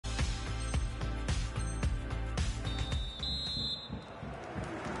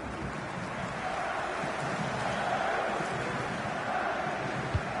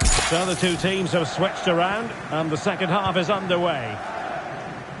So the two teams have switched around and the second half is underway.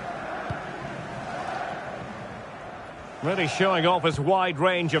 Really showing off his wide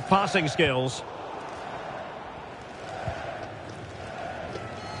range of passing skills.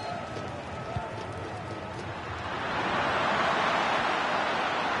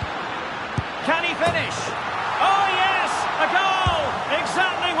 Can he finish? Oh yes, a goal!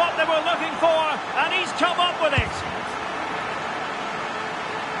 Exactly what they were looking for, and he's come up with it.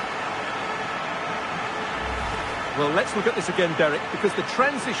 Well, let's look at this again, Derek, because the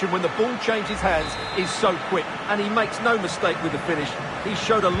transition when the ball changes hands is so quick, and he makes no mistake with the finish. He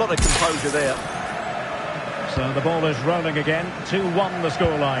showed a lot of composure there. So the ball is rolling again, 2-1 the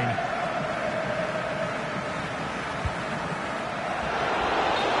scoreline.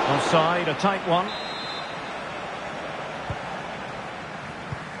 Offside, a tight one.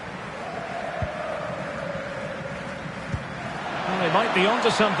 Well, they might be onto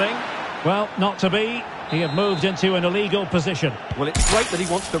something. Well, not to be. He had moved into an illegal position. Well, it's great that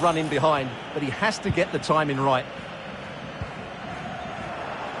he wants to run in behind, but he has to get the timing right.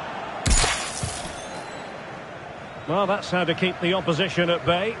 Well, that's how to keep the opposition at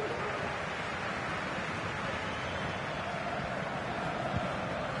bay.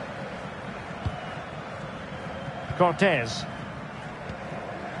 Cortez.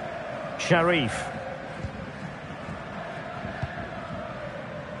 Sharif.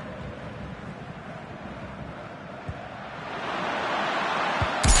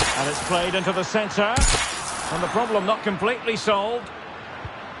 And it's played into the centre. And the problem not completely solved.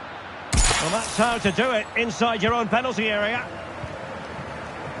 Well, that's how to do it inside your own penalty area.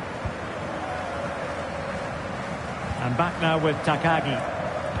 And back now with Takagi.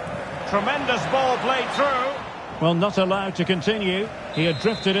 Tremendous ball played through. Well, not allowed to continue. He had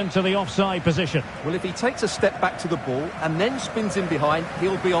drifted into the offside position. Well, if he takes a step back to the ball and then spins in behind,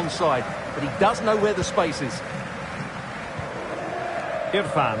 he'll be onside. But he does know where the space is.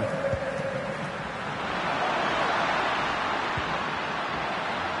 Irfan.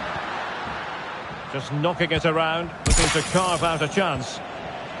 Just knocking it around, looking to carve out a chance.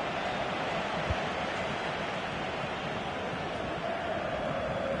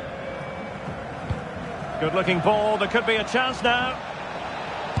 Good looking ball, there could be a chance now.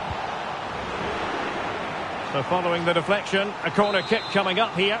 So following the deflection, a corner kick coming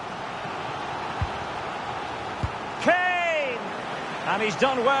up here. Kane! And he's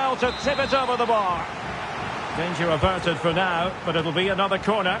done well to tip it over the bar. Danger averted for now, but it'll be another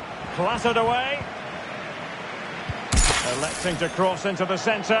corner. Clattered away. Electing to cross into the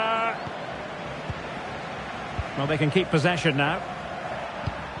centre. Well, they can keep possession now.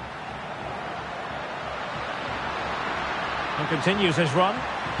 And continues his run.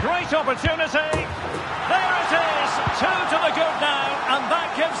 Great opportunity. There it is. 2 to the good now, and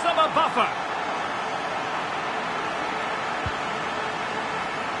that gives them a buffer.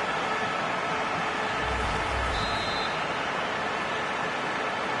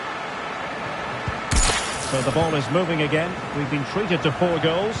 So the ball is moving again. We've been treated to 4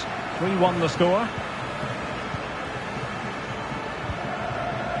 goals. 3-1 the score.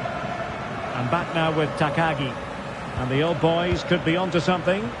 And back now with Takagi. And the old boys could be onto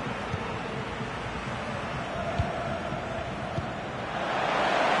something.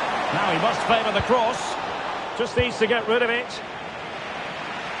 Now he must favour the cross. Just needs to get rid of it.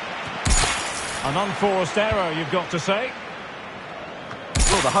 An unforced error, you've got to say.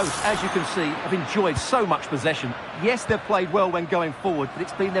 Well, the hosts, as you can see, have enjoyed so much possession. Yes, they've played well when going forward, but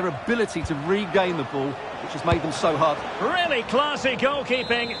it's been their ability to regain the ball which has made them so hard. Really classy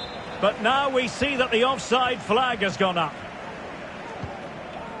goalkeeping, but now we see that the offside flag has gone up.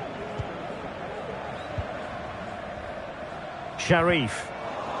 Sharif.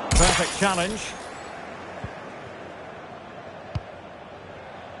 Perfect challenge.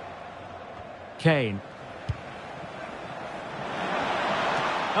 Kane.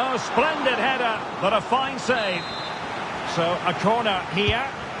 Oh, splendid header, but a fine save. So, a corner here.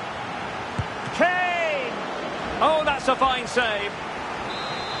 Kane! Oh, that's a fine save.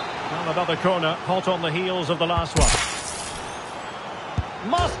 Well, another corner, hot on the heels of the last one.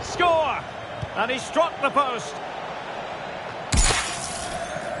 Must score! And he struck the post.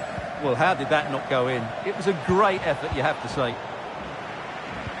 Well, how did that not go in? It was a great effort, you have to say.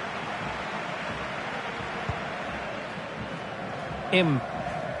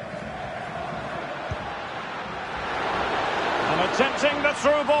 Attempting the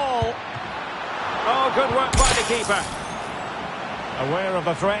through ball. Oh, good work by the keeper. Aware of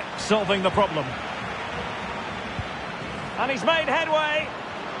the threat, solving the problem. And he's made headway.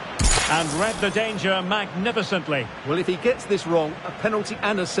 And read the danger magnificently. Well, if he gets this wrong, a penalty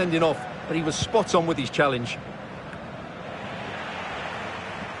and a sending off, but he was spot on with his challenge.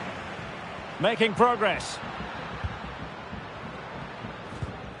 Making progress.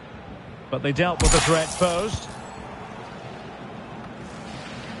 But they dealt with the threat posed.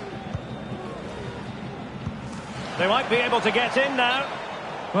 They might be able to get in now.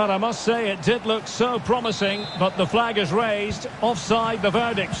 Well, I must say it did look so promising, but the flag is raised. Offside the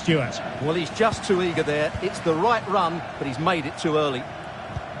verdict, Stuart. Well, he's just too eager there. It's the right run, but he's made it too early.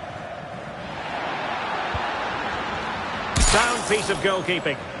 Sound piece of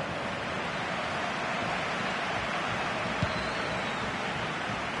goalkeeping.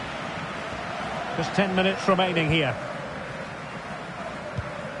 Just 10 minutes remaining here.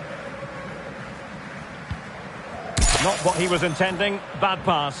 Not what he was intending. Bad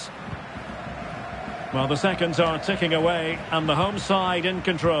pass. Well, the seconds are ticking away and the home side in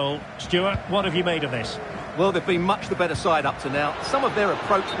control. Stuart, what have you made of this? Well, they've been much the better side up to now. Some of their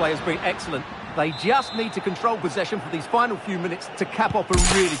approach play has been excellent. They just need to control possession for these final few minutes to cap off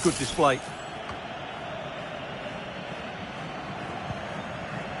a really good display.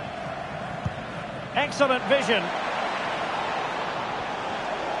 Excellent vision.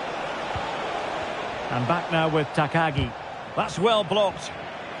 And back now with Takagi. That's well blocked.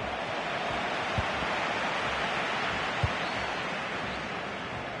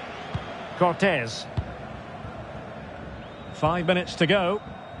 Cortez. 5 minutes to go.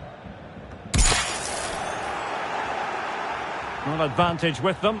 Well, advantage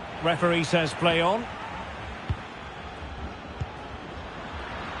with them. Referee says play on.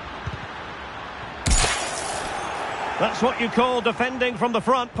 That's what you call defending from the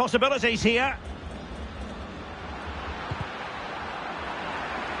front. Possibilities here.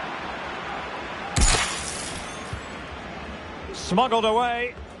 Smuggled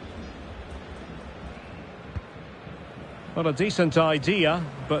away. Well, a decent idea,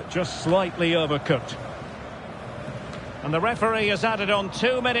 but just slightly overcooked. And the referee has added on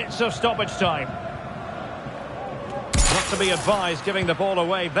 2 minutes of stoppage time. Not to be advised giving the ball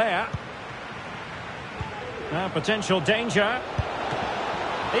away there. Now potential danger.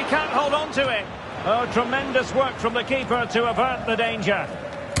 He can't hold on to it. Oh, tremendous work from the keeper to avert the danger.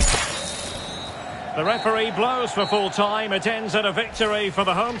 The referee blows for full time. It ends at a victory for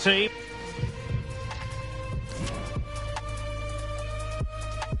the home team.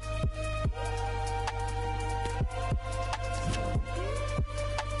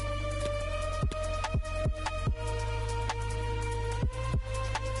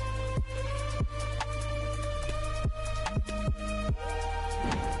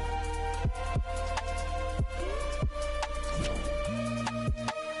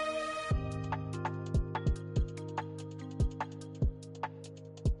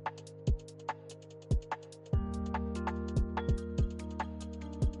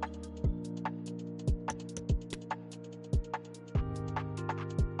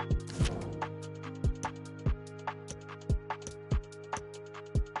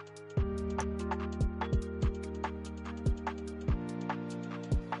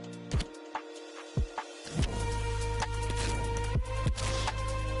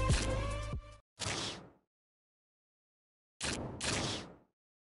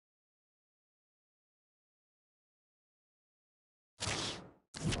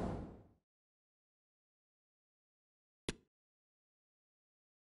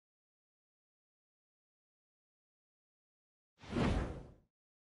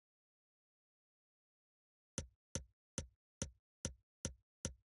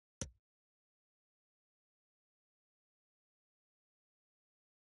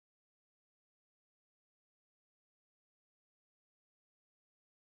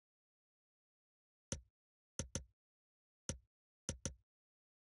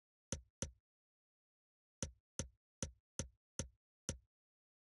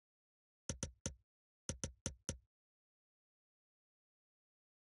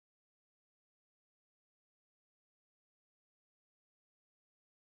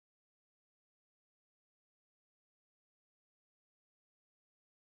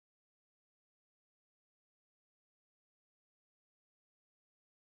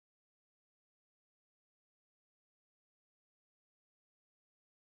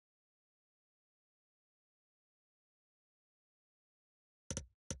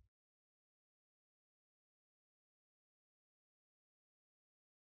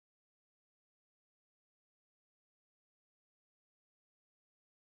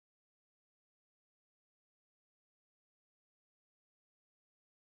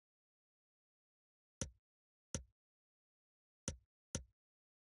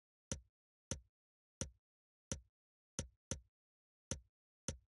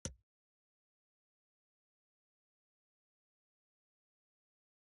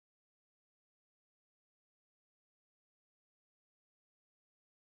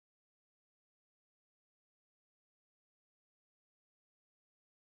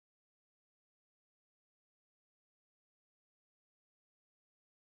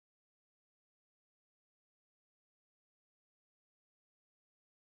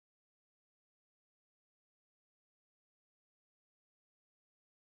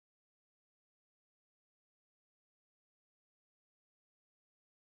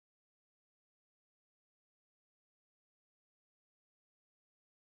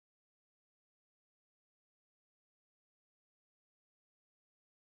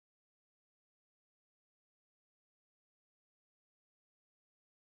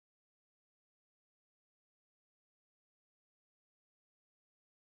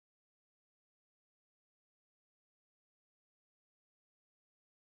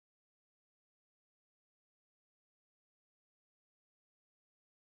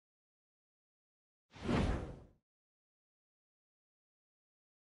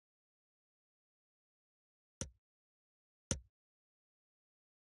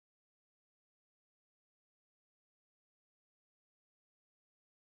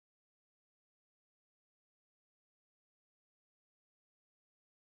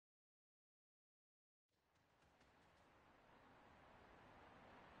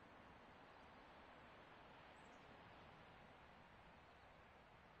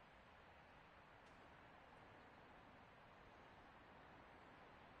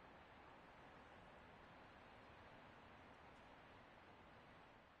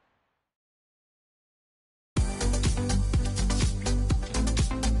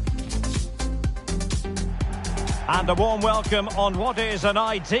 And a warm welcome on what is an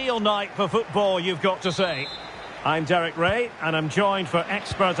ideal night for football, you've got to say. I'm Derek Ray, and I'm joined for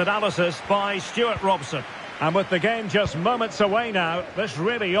expert analysis by Stuart Robson. And with the game just moments away now, this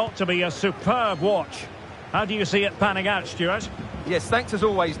really ought to be a superb watch. How do you see it panning out, Stuart? Yes, thanks as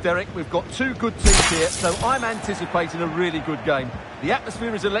always, Derek. We've got two good teams here, so I'm anticipating a really good game. The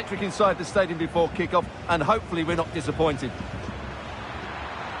atmosphere is electric inside the stadium before kick-off, and hopefully we're not disappointed.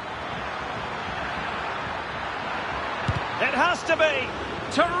 It has to be.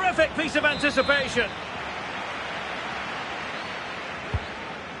 Terrific piece of anticipation.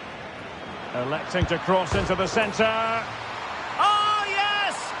 Electing to cross into the centre. Oh,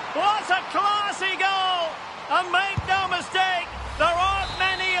 yes! What a classy goal! And make no mistake, there aren't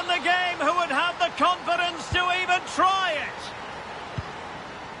many in the game who would have the confidence to even try it.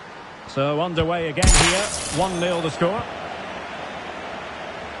 So underway again here. 1-0 the score.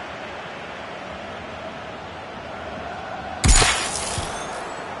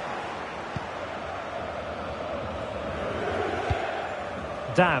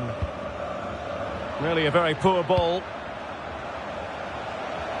 Dan. Really a very poor ball.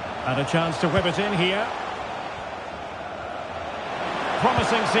 And a chance to whip it in here.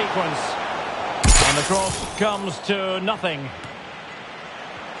 Promising sequence. And the cross comes to nothing.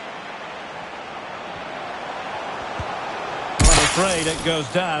 I'm afraid it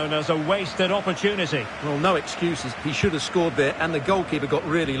goes down as a wasted opportunity. Well, no excuses. He should have scored there, and the goalkeeper got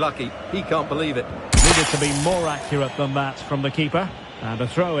really lucky. He can't believe it. Needed to be more accurate than that from the keeper. And a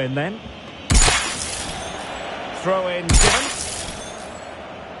throw-in then. Throw-in given.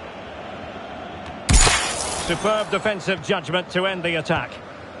 Superb defensive judgment to end the attack.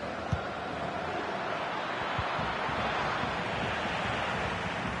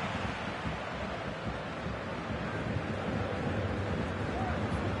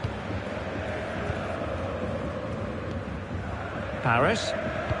 Paris.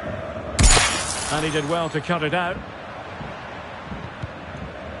 And he did well to cut it out.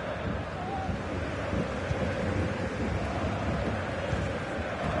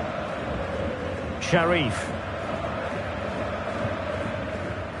 Sharif.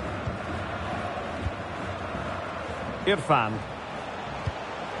 Irfan.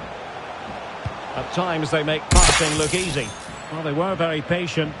 At times they make passing look easy. Well, they were very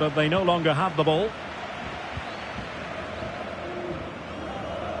patient, but they no longer have the ball.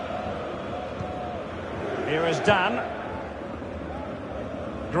 Here is Dan.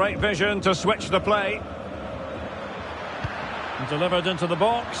 Great vision to switch the play. And delivered into the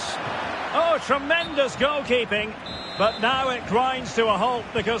box. Oh, tremendous goalkeeping. But now it grinds to a halt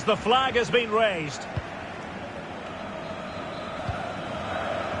because the flag has been raised.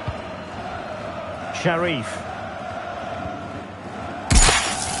 Sharif.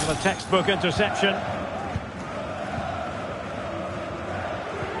 With a textbook interception.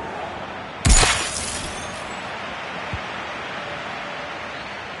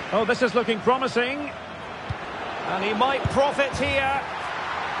 Oh, this is looking promising. And he might profit here.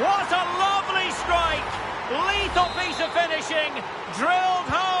 What a lovely strike! Lethal piece of finishing, drilled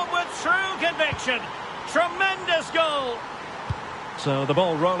home with true conviction. Tremendous goal. So the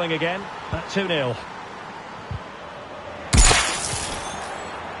ball rolling again at 2-0.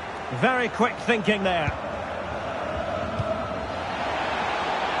 Very quick thinking there.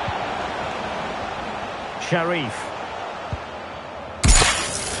 Sharif.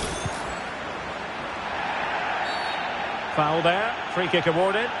 Foul there. Free kick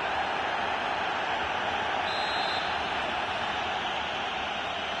awarded.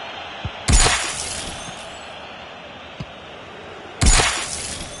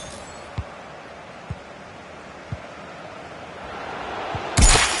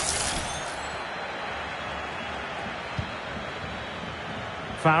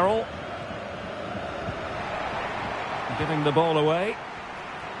 Farrell. Giving the ball away.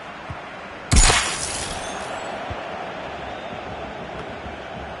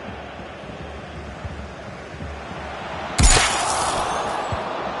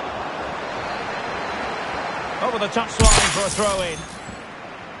 Over the touchline for a throw-in.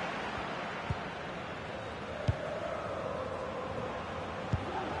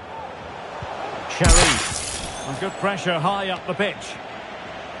 Sharif. And good pressure high up the pitch.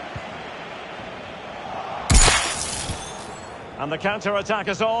 And the counter-attack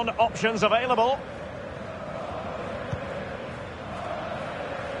is on. Options available.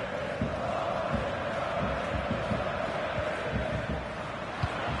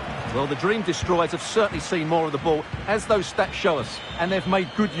 Well, the Dream Destroyers have certainly seen more of the ball, as those stats show us, and they've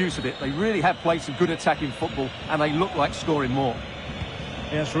made good use of it. They really have played some good attacking football, and they look like scoring more.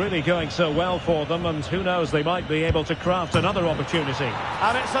 Yes, really going so well for them, and who knows, they might be able to craft another opportunity.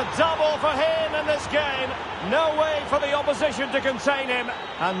 And it's a double for him in this game. No way for the opposition to contain him,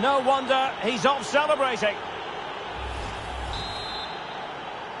 and no wonder he's off celebrating.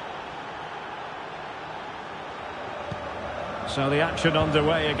 So the action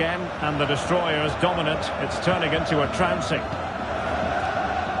underway again, and the destroyer is dominant. It's turning into a trouncing.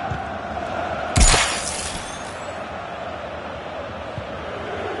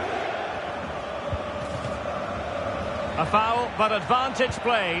 A foul, but advantage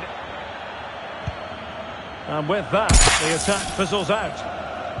played. And with that, the attack fizzles out.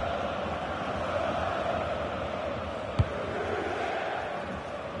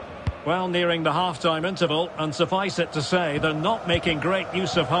 Well, nearing the half-time interval, and suffice it to say, they're not making great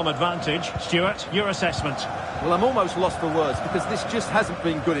use of home advantage. Stuart, your assessment? Well, I'm almost lost for words because this just hasn't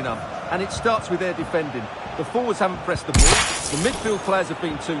been good enough. And it starts with their defending. The forwards haven't pressed the ball, the midfield players have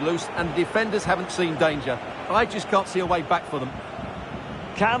been too loose, and the defenders haven't seen danger. I just can't see a way back for them.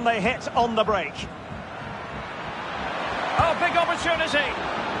 Can they hit on the break? Oh, big opportunity!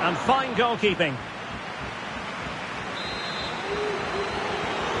 And fine goalkeeping.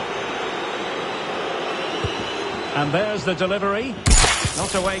 And there's the delivery.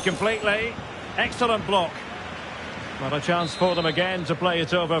 Not away completely. Excellent block. Well, a chance for them again to play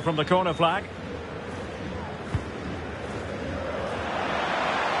it over from the corner flag.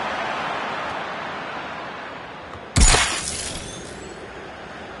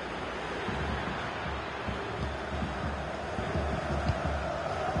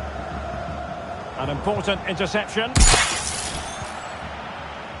 An important interception.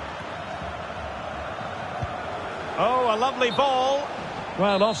 Oh, a lovely ball.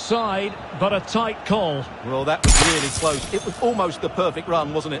 Well, offside, but a tight call. Well, that was really close. It was almost the perfect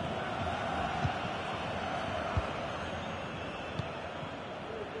run, wasn't it?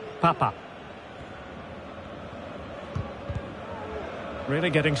 Papa. Really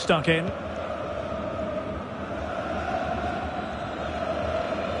getting stuck in.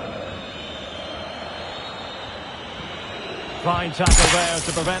 Fine tackle there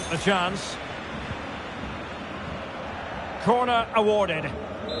to prevent the chance. Corner awarded.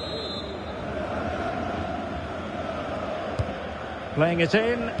 Playing it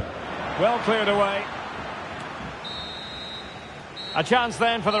in. Well cleared away. A chance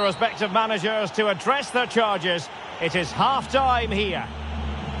then for the respective managers to address their charges. It is half-time here.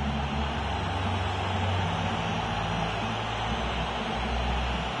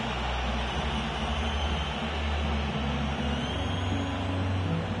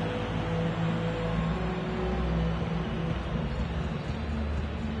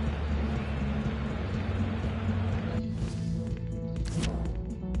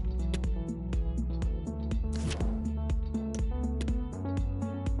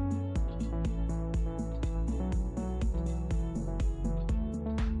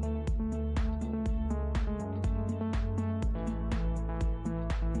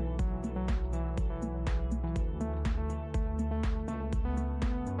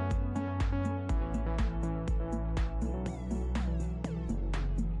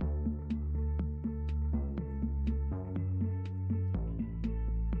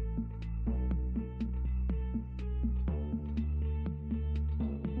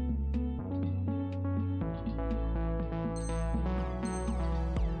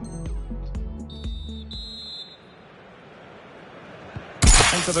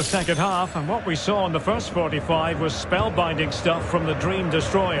 Into the second half, and what we saw in the first 45 was spellbinding stuff from the Dream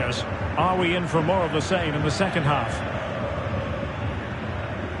Destroyers. Are we in for more of the same in the second half?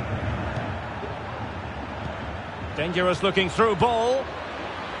 Dangerous looking through ball.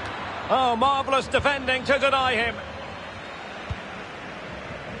 Oh, marvellous defending to deny him.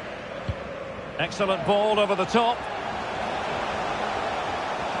 Excellent ball over the top.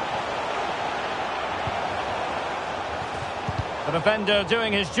 The defender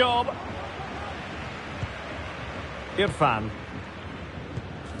doing his job. Irfan.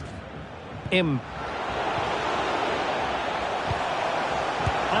 And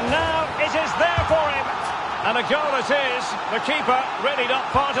now it is there for him. And a goal it is. The keeper really not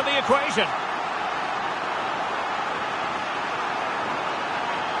part of the equation.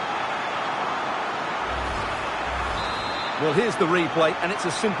 Well, here's the replay, and it's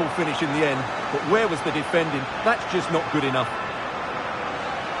a simple finish in the end. But where was the defending? That's just not good enough.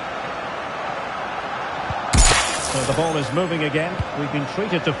 So the ball is moving again. We've been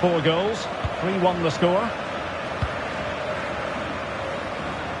treated to 4 goals. 3-1 the score.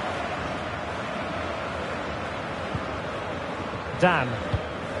 Dan.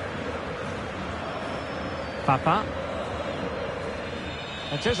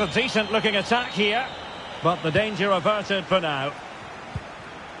 It is a decent-looking attack here, but the danger averted for now.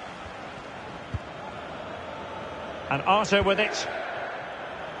 And Arthur with it.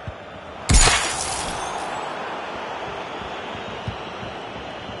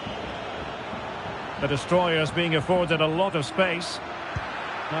 The destroyers being afforded a lot of space.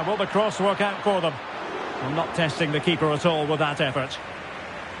 Now, will the cross work out for them? I'm not testing the keeper at all with that effort.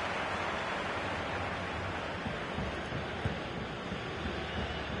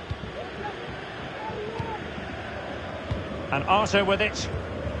 And Arthur with it.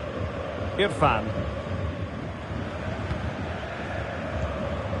 Irfan.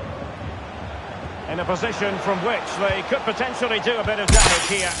 In a position from which they could potentially do a bit of damage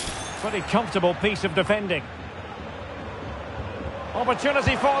here. Pretty comfortable piece of defending.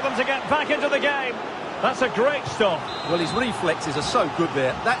 Opportunity for them to get back into the game. That's a great stop. Well, his reflexes are so good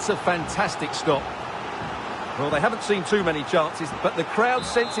there. That's a fantastic stop. Well, they haven't seen too many chances, but the crowd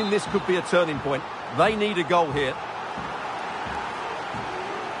sensing this could be a turning point. They need a goal here.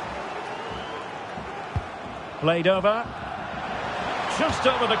 Played over. Just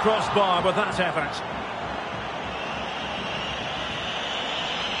over the crossbar with that effort.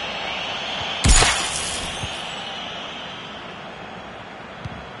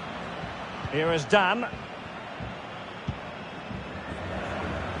 Here is Dan.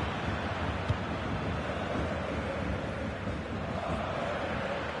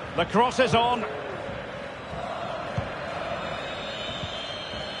 The cross is on.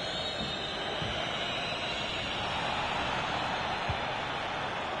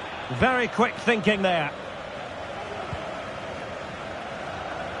 Very quick thinking there.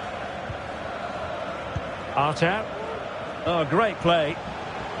 Arthur. Oh, great play.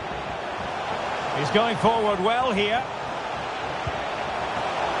 He's going forward well here.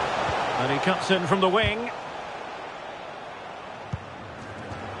 And he cuts in from the wing.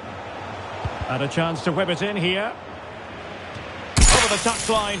 And a chance to whip it in here. Over the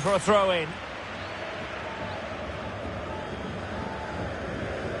touchline for a throw-in.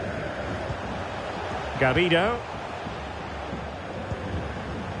 Garrido.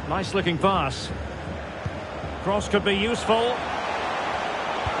 Nice looking pass. Cross could be useful.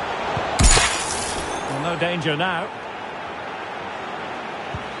 Well, no danger now.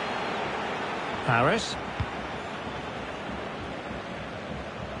 Paris.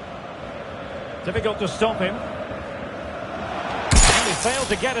 Difficult to stop him. And he failed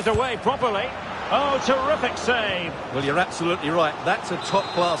to get it away properly. Oh, terrific save. Well, you're absolutely right. That's a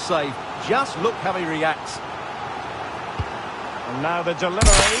top-class save. Just look how he reacts. And now the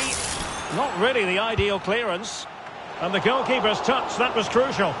delivery. Not really the ideal clearance. And the goalkeeper's touch, that was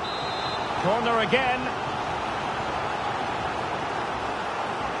crucial. Corner again.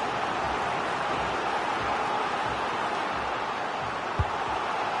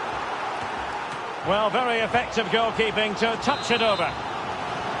 Well, very effective goalkeeping to touch it over.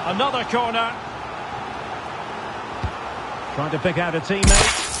 Another corner. Trying to pick out a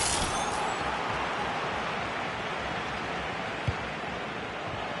teammate.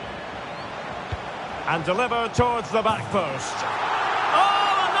 And delivered towards the back post.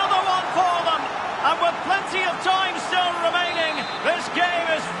 Oh, another one for them! And with plenty of time still remaining, this game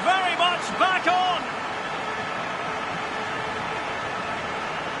is very much back on!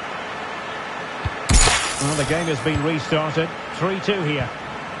 Well, the game has been restarted. 3-2 here.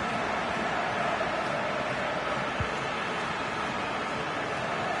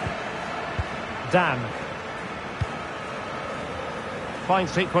 Dan. Fine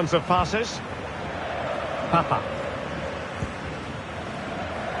sequence of passes. Papa.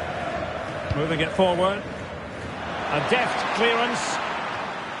 Moving it forward. A deft clearance.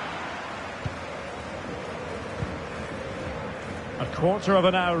 A quarter of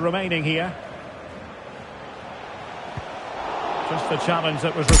an hour remaining here. Just the challenge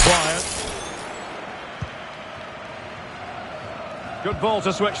that was required. Good ball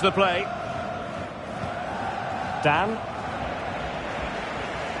to switch the play. Dan.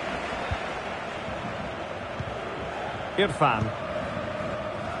 Irfan.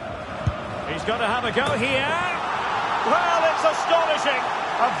 He's got to have a go here. Well, it's astonishing.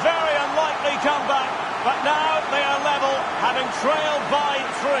 A very unlikely comeback. But now they are level, having trailed by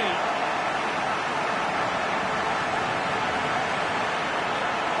 3.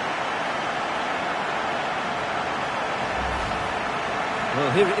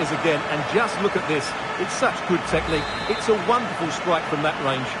 Well, here it is again, and just look at this. It's such good technique. It's a wonderful strike from that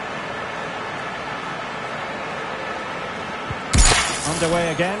range.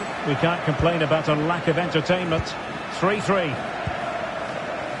 Underway again. We can't complain about a lack of entertainment. 3-3.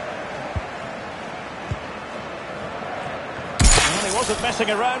 Well, he was wasn't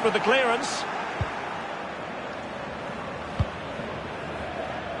messing around with the clearance.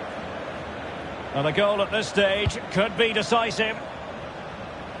 And a goal at this stage could be decisive.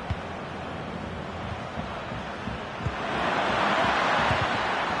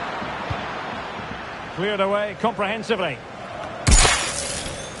 Cleared away comprehensively.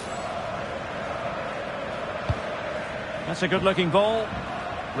 That's a good-looking ball.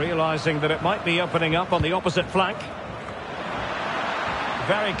 Realising that it might be opening up on the opposite flank.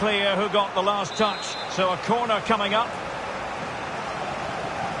 Very clear who got the last touch. So a corner coming up.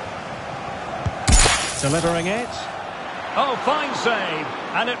 Delivering it. Oh, fine save.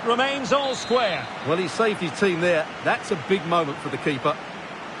 And it remains all square. Well, he saved his team there. That's a big moment for the keeper.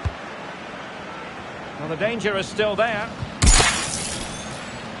 Well, the danger is still there.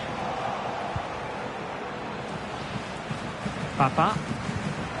 Papa.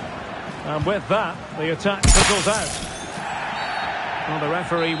 And with that, the attack fizzles out. Well, the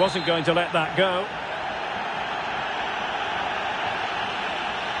referee wasn't going to let that go.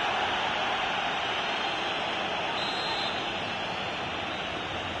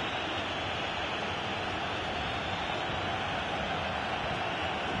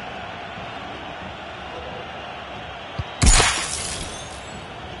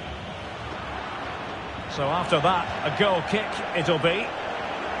 So after that, a goal kick it'll be.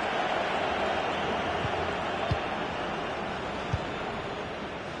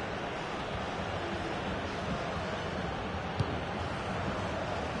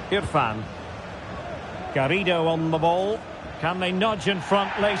 Irfan. Garrido on the ball. Can they nudge in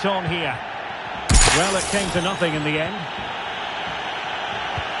front late on here? Well, it came to nothing in the end.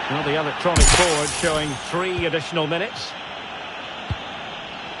 Well, the electronic board showing 3 additional minutes.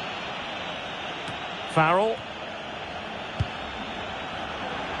 Farrell.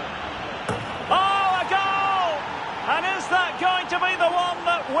 Oh, a goal! And is that going to be the one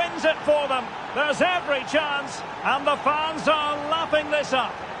that wins it for them? There's every chance, and the fans are lapping this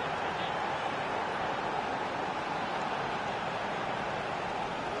up.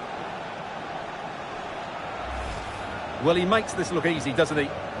 Well, he makes this look easy, doesn't he?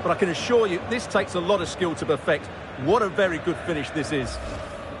 But I can assure you, this takes a lot of skill to perfect. What a very good finish this is.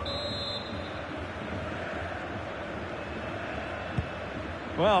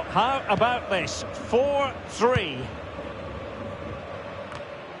 Well, how about this? 4-3.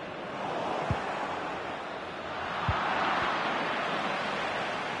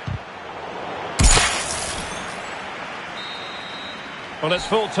 Well, it's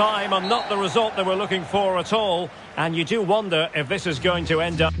full time and not the result they were looking for at all. And you do wonder if this is going to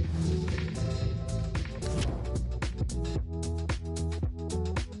end up...